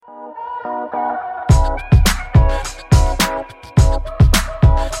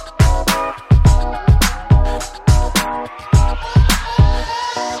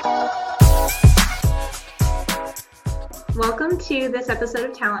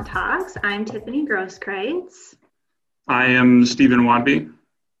episode of Talent Talks. I'm Tiffany Grosskreitz. I am Stephen Wadby.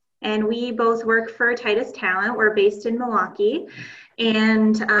 And we both work for Titus Talent. We're based in Milwaukee.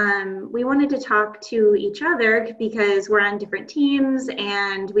 And we wanted to talk to each other because we're on different teams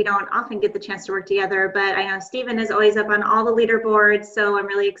and we don't often get the chance to work together. But I know Stephen is always up on all the leaderboards, so I'm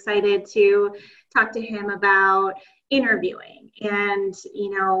really excited to talk to him about interviewing and,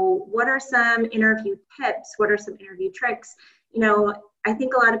 what are some interview tips? What are some interview tricks? I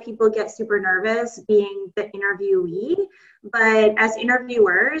think a lot of people get super nervous being the interviewee, but as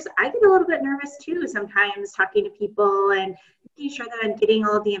interviewers, I get a little bit nervous too sometimes talking to people and making sure that I'm getting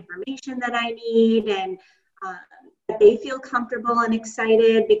all of the information that I need and that they feel comfortable and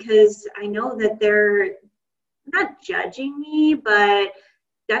excited, because I know that they're not judging me, but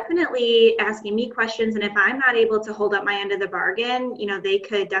definitely asking me questions. And if I'm not able to hold up my end of the bargain, they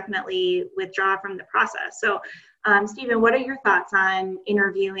could definitely withdraw from the process. So Stephen, what are your thoughts on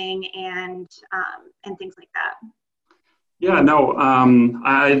interviewing and things like that? Yeah, no,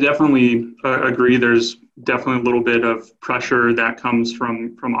 I definitely agree. There's definitely a little bit of pressure that comes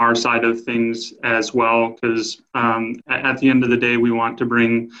from our side of things as well, because at the end of the day, we want to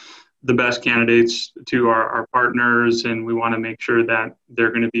bring the best candidates to our partners, and we want to make sure that they're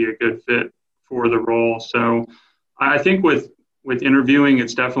going to be a good fit for the role. So I think with interviewing,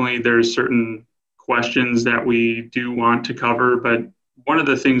 it's definitely, there's certain questions that we do want to cover, but one of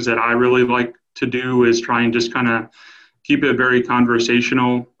the things that I really like to do is try and just kind of keep it very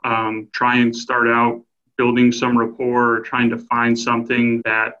conversational, try and start out building some rapport, or trying to find something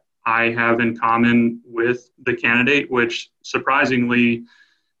that I have in common with the candidate, which surprisingly,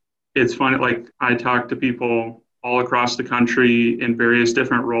 it's funny, like I talk to people all across the country in various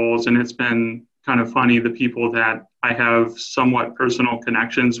different roles, and it's been kind of funny, the people that I have somewhat personal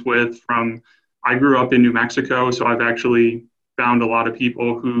connections with from, I grew up in New Mexico, so I've actually found a lot of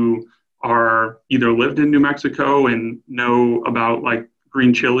people who are either lived in New Mexico and know about like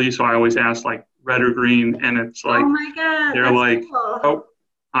green chili. So I always ask like red or green, and it's like, oh my God, they're like, cool. Oh,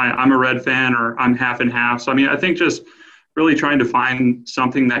 I'm a red fan, or I'm half and half. So, I think just really trying to find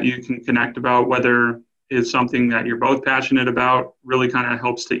something that you can connect about, whether it's something that you're both passionate about, really kind of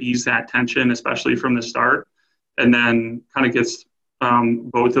helps to ease that tension, especially from the start, and then kind of gets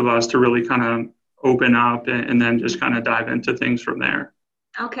both of us to really kind of open up and then just kind of dive into things from there.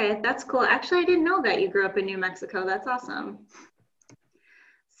 Okay, that's cool. Actually, I didn't know that you grew up in New Mexico. That's awesome.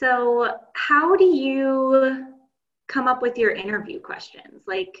 So how do you come up with your interview questions?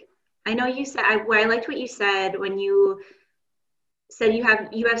 Like, I know you said, I liked what you said when you said you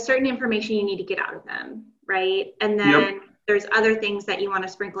have certain information you need to get out of them, right? And then there's other things that you want to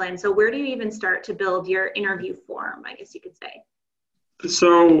sprinkle in. So where do you even start to build your interview form, I guess you could say?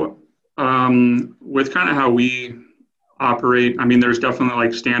 So with kind of how we operate, there's definitely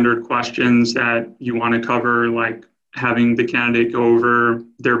like standard questions that you want to cover, like having the candidate go over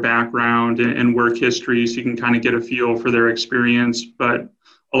their background and work history, so you can kind of get a feel for their experience. But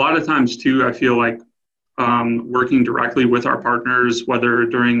a lot of times too, I feel like working directly with our partners, whether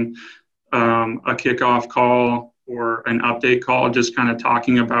during a kickoff call or an update call, just kind of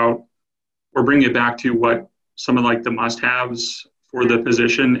talking about or bring it back to what some of like the must-haves for the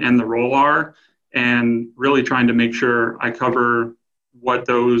position and the role are, and really trying to make sure I cover what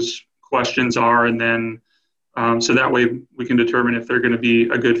those questions are, and then so that way we can determine if they're going to be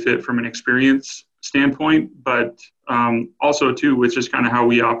a good fit from an experience standpoint, but also too, with just kind of how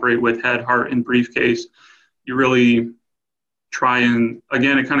we operate with head, heart, and briefcase, you really try and,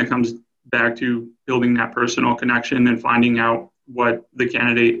 again, it kind of comes back to building that personal connection and finding out what the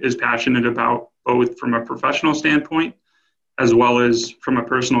candidate is passionate about, both from a professional standpoint as well as from a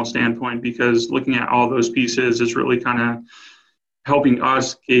personal standpoint, because looking at all those pieces is really kind of helping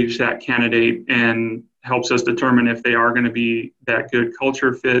us gauge that candidate and helps us determine if they are going to be that good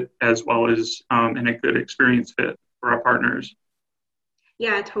culture fit as well as and a good experience fit for our partners.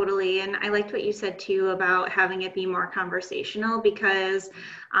 Yeah, totally. And I liked what you said too about having it be more conversational, because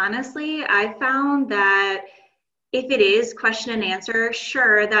honestly, I found that if it is question and answer,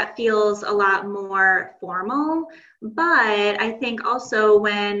 sure, that feels a lot more formal. But I think also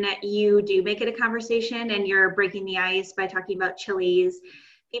when you do make it a conversation and you're breaking the ice by talking about chilies,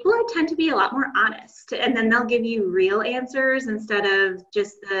 people tend to be a lot more honest, and then they'll give you real answers instead of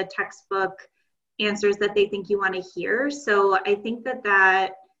just the textbook answers that they think you want to hear. So I think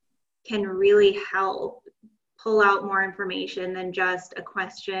that can really help pull out more information than just a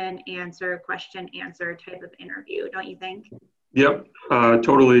question answer type of interview, don't you think? Yep,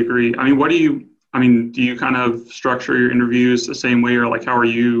 totally agree. Do you kind of structure your interviews the same way, or like how are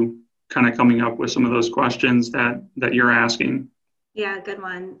you kind of coming up with some of those questions that you're asking? Yeah, good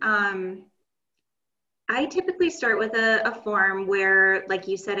one. I typically start with a form where, like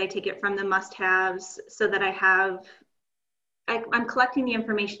you said, I take it from the must-haves so that I'm collecting the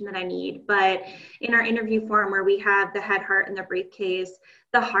information that I need. But in our interview form where we have the head, heart, and the briefcase,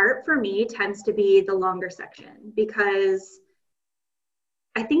 the heart for me tends to be the longer section because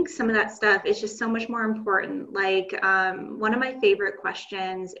I think some of that stuff is just so much more important. Like one of my favorite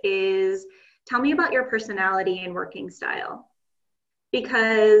questions is, tell me about your personality and working style,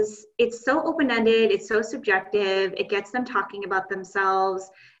 because it's so open-ended, it's so subjective, it gets them talking about themselves.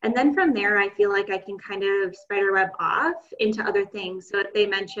 And then from there, I feel like I can kind of spiderweb off into other things. So if they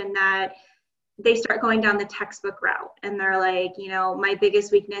mention that they start going down the textbook route and they're like, my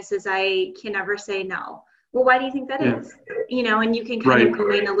biggest weakness is I can never say no. Well, why do you think that Yeah. is? And you can kind Right. of go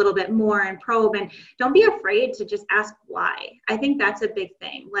in a little bit more and probe, and don't be afraid to just ask why. I think that's a big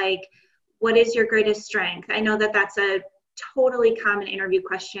thing. Like, what is your greatest strength? I know that that's a totally common interview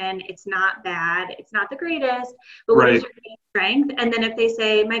question. It's not bad. It's not the greatest, but what is Right. your greatest strength? And then if they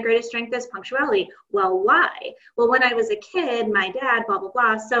say, my greatest strength is punctuality, well, why? Well, when I was a kid, my dad, blah, blah,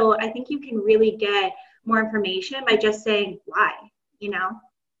 blah. So I think you can really get more information by just saying why, you know?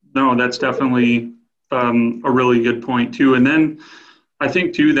 No, that's definitely a really good point too. And then I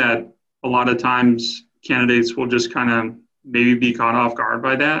think too that a lot of times candidates will just kind of maybe be caught off guard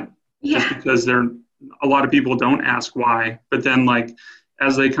by that, just Yeah. because a lot of people don't ask why. But then like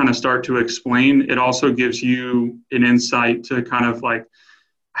as they kind of start to explain, it also gives you an insight to kind of like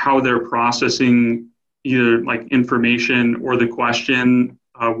how they're processing either like information or the question,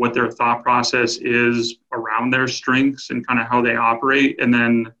 what their thought process is around their strengths and kind of how they operate. And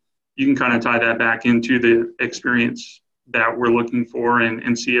then you can kind of tie that back into the experience that we're looking for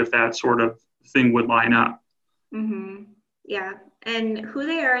and see if that sort of thing would line up. Mm-hmm. Yeah. And who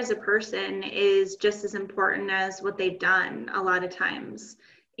they are as a person is just as important as what they've done a lot of times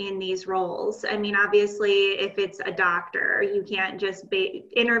in these roles. I mean, obviously, if it's a doctor, you can't just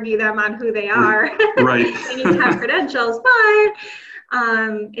interview them on who they are. Right. You need to have credentials, but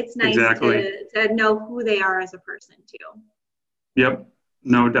it's nice Exactly. to know who they are as a person too. Yep.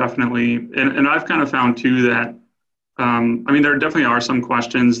 No, definitely. And I've kind of found too that, I mean, there definitely are some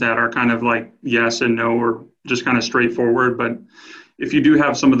questions that are kind of like yes and no or just kind of straightforward. But if you do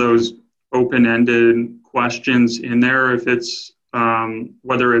have some of those open-ended questions in there, if it's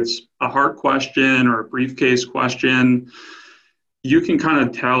whether it's a heart question or a briefcase question, you can kind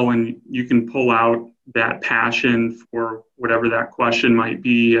of tell and you can pull out that passion for whatever that question might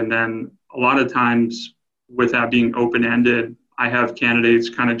be. And then a lot of times with that being open-ended, I have candidates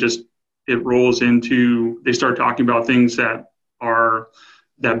kind of just, it rolls into, they start talking about things that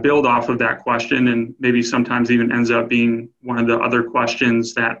build off of that question and maybe sometimes even ends up being one of the other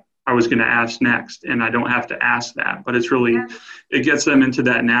questions that I was going to ask next. And I don't have to ask that, but it's really, Yeah. it gets them into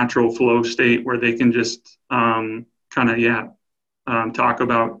that natural flow state where they can just talk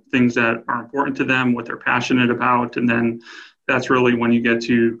about things that are important to them, what they're passionate about. And then that's really when you get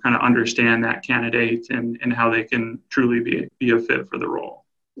to kind of understand that candidate and how they can truly be a fit for the role.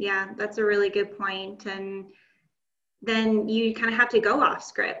 Yeah, that's a really good point. And then you kind of have to go off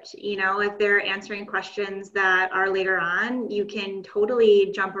script. If they're answering questions that are later on, you can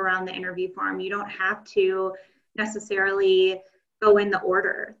totally jump around the interview form. You don't have to necessarily go in the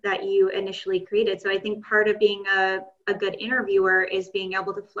order that you initially created. So I think part of being a good interviewer is being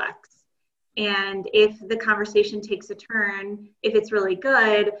able to flex. And if the conversation takes a turn, if it's really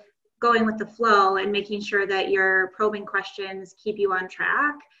good, going with the flow and making sure that your probing questions keep you on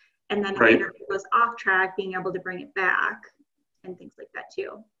track. And then if the Right. interview goes off track, being able to bring it back and things like that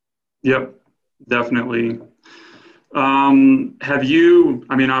too. Yep, definitely. I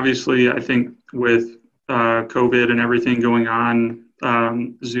mean, obviously, I think with COVID and everything going on,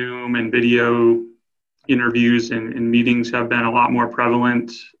 Zoom and video interviews and meetings have been a lot more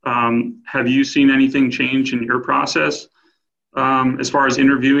prevalent. Have you seen anything change in your process as far as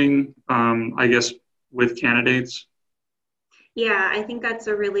interviewing, I guess, with candidates? Yeah, I think that's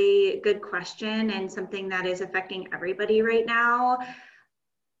a really good question and something that is affecting everybody right now.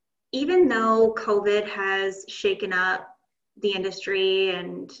 Even though COVID has shaken up the industry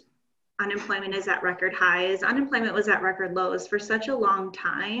and unemployment is at record highs, unemployment was at record lows for such a long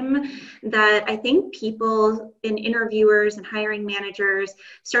time that I think people and interviewers and hiring managers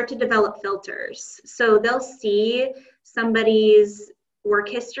start to develop filters. So they'll see somebody's work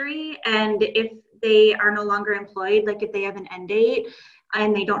history, and if they are no longer employed, like if they have an end date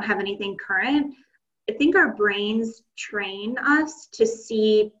and they don't have anything current, I think our brains train us to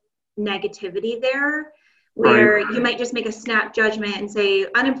see negativity there, Right. where you might just make a snap judgment and say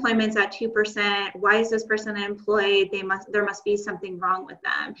unemployment's at 2%. Why is this person unemployed? There must be something wrong with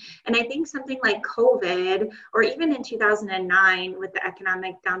them. And I think something like COVID, or even in 2009 with the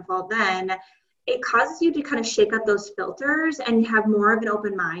economic downfall then, it causes you to kind of shake up those filters and have more of an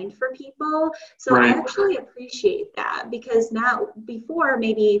open mind for people. So I Right. actually appreciate that, because now, before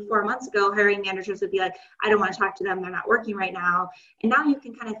maybe 4 months ago, hiring managers would be like, I don't want to talk to them, they're not working right now. And now you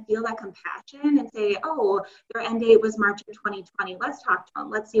can kind of feel that compassion and say, oh, their end date was March of 2020. Let's talk to them.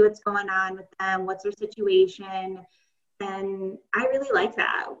 Let's see what's going on with them. What's their situation? And I really like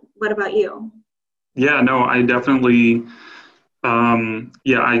that. What about you? Yeah, no, I definitely,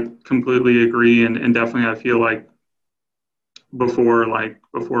 yeah, I completely agree. And definitely I feel before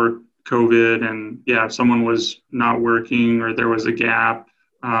COVID and yeah, if someone was not working or there was a gap,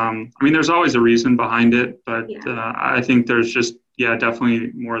 I mean, there's always a reason behind it, but Yeah. I think there's just, yeah,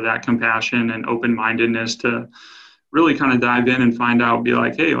 definitely more of that compassion and open-mindedness to really kind of dive in and find out, be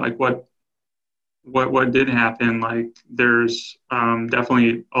like, hey, like what did happen? Like there's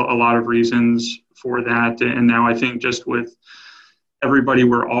definitely a lot of reasons for that. And now I think just with everybody,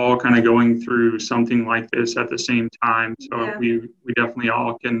 we're all kind of going through something like this at the same time. So Yeah. we definitely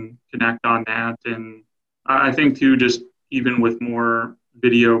all can connect on that. And I think too, just even with more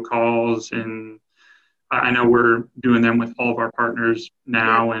video calls, and I know we're doing them with all of our partners Yeah.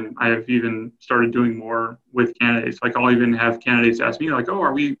 now, and I have even started doing more with candidates. Like I'll even have candidates ask me like, "Oh,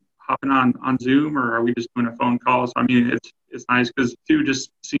 are we hopping on Zoom or are we just doing a phone call?" So I mean, it's nice because too,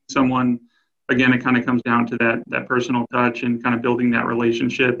 just seeing someone again, it kind of comes down to that personal touch and kind of building that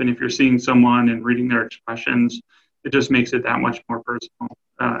relationship. And if you're seeing someone and reading their expressions, it just makes it that much more personal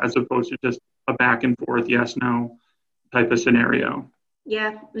as opposed to just a back and forth yes no type of scenario.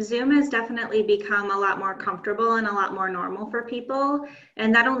 Yeah, Zoom has definitely become a lot more comfortable and a lot more normal for people.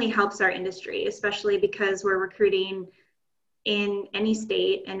 And that only helps our industry, especially because we're recruiting in any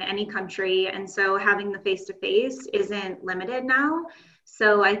state, in any country. And so having the face to face isn't limited now.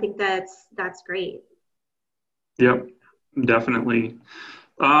 So I think that's great. Yep, definitely.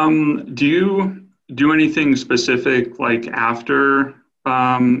 Do you do anything specific like after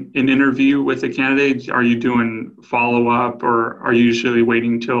an interview with a candidate? Are you doing follow up or are you usually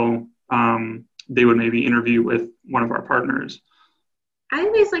waiting till they would maybe interview with one of our partners? I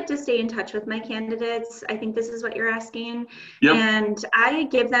always like to stay in touch with my candidates. I think this is what you're asking. Yep. And I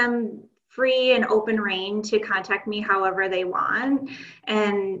give them free and open reign to contact me however they want.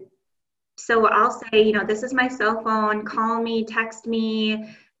 And so I'll say, this is my cell phone, call me, text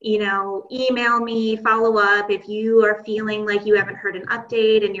me, email me, follow up. If you are feeling like you haven't heard an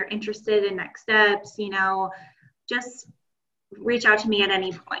update and you're interested in next steps, just reach out to me at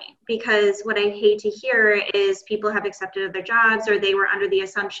any point, because what I hate to hear is people have accepted other jobs or they were under the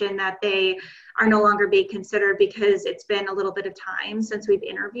assumption that they are no longer being considered because it's been a little bit of time since we've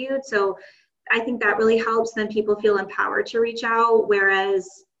interviewed. So I think that really helps. Then people feel empowered to reach out,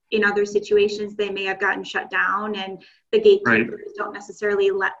 whereas in other situations they may have gotten shut down and the Right. gatekeepers don't necessarily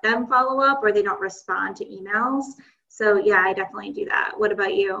let them follow up or they don't respond to emails. So yeah, I definitely do that. What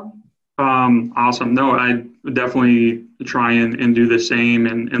about you? Awesome. No, I would definitely try and do the same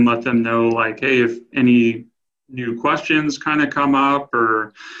and let them know like, hey, if any new questions kind of come up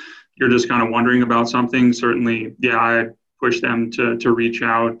or you're just kind of wondering about something, certainly, yeah, I push them to reach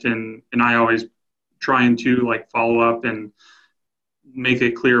out and I always try and to like follow up and make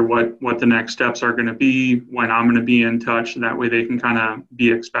it clear what the next steps are going to be, when I'm going to be in touch. That way they can kind of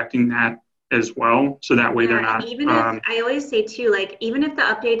be expecting that as well. So that way they're Yeah, and not, even if I always say too, like even if the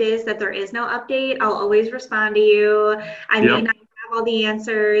update is that there is no update, I'll always respond to you. I may yep, not have all the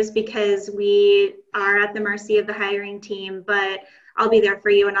answers because we are at the mercy of the hiring team, but I'll be there for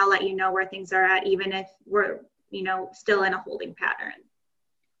you and I'll let you know where things are at, even if we're, still in a holding pattern.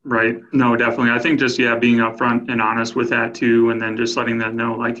 right. No, definitely. I think just, yeah, being upfront and honest with that too, and then just letting them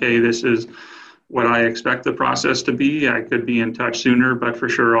know like, hey, this is what I expect the process to be. I could be in touch sooner, but for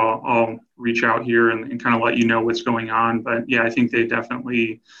sure I'll reach out here and kind of let you know what's going on. But yeah, I think they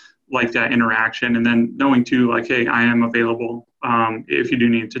definitely like that interaction. And then knowing too, like, hey, I am available if you do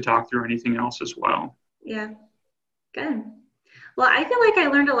need to talk through anything else as well. Yeah, good. Well, I feel like I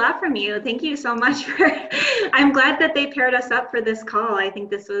learned a lot from you. Thank you so much for, I'm glad that they paired us up for this call. I think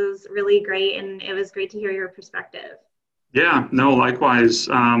this was really great and it was great to hear your perspective. Yeah, no, likewise.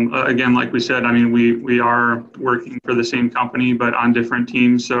 Again, like we said, I mean, we are working for the same company, but on different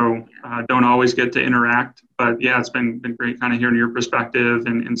teams, so don't always get to interact. But yeah, it's been great kind of hearing your perspective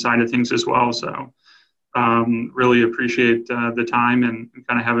and side of things as well. So really appreciate the time and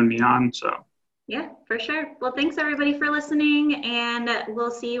kind of having me on. So Yeah, for sure. Well, thanks everybody for listening, and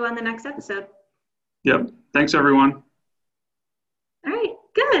we'll see you on the next episode. yep. Thanks, everyone. All right,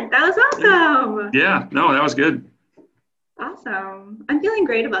 good. That was awesome. Yeah, no, that was good. Awesome. I'm feeling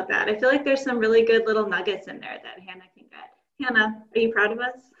great about that. I feel like there's some really good little nuggets in there that Hannah can get. Hannah, are you proud of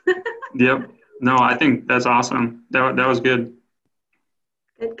us? Yep. No, I think that's awesome. That was good.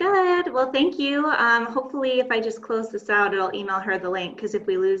 Good, good. Well, thank you. Hopefully, if I just close this out, it'll email her the link because if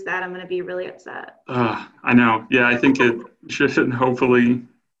we lose that, I'm going to be really upset. I know. Yeah, I think it should hopefully,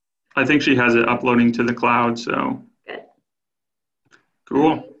 I think she has it uploading to the cloud. So Good.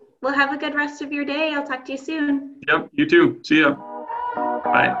 Cool. Right. Well, have a good rest of your day. I'll talk to you soon. Yep. You too. See ya.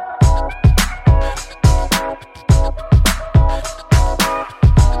 Bye.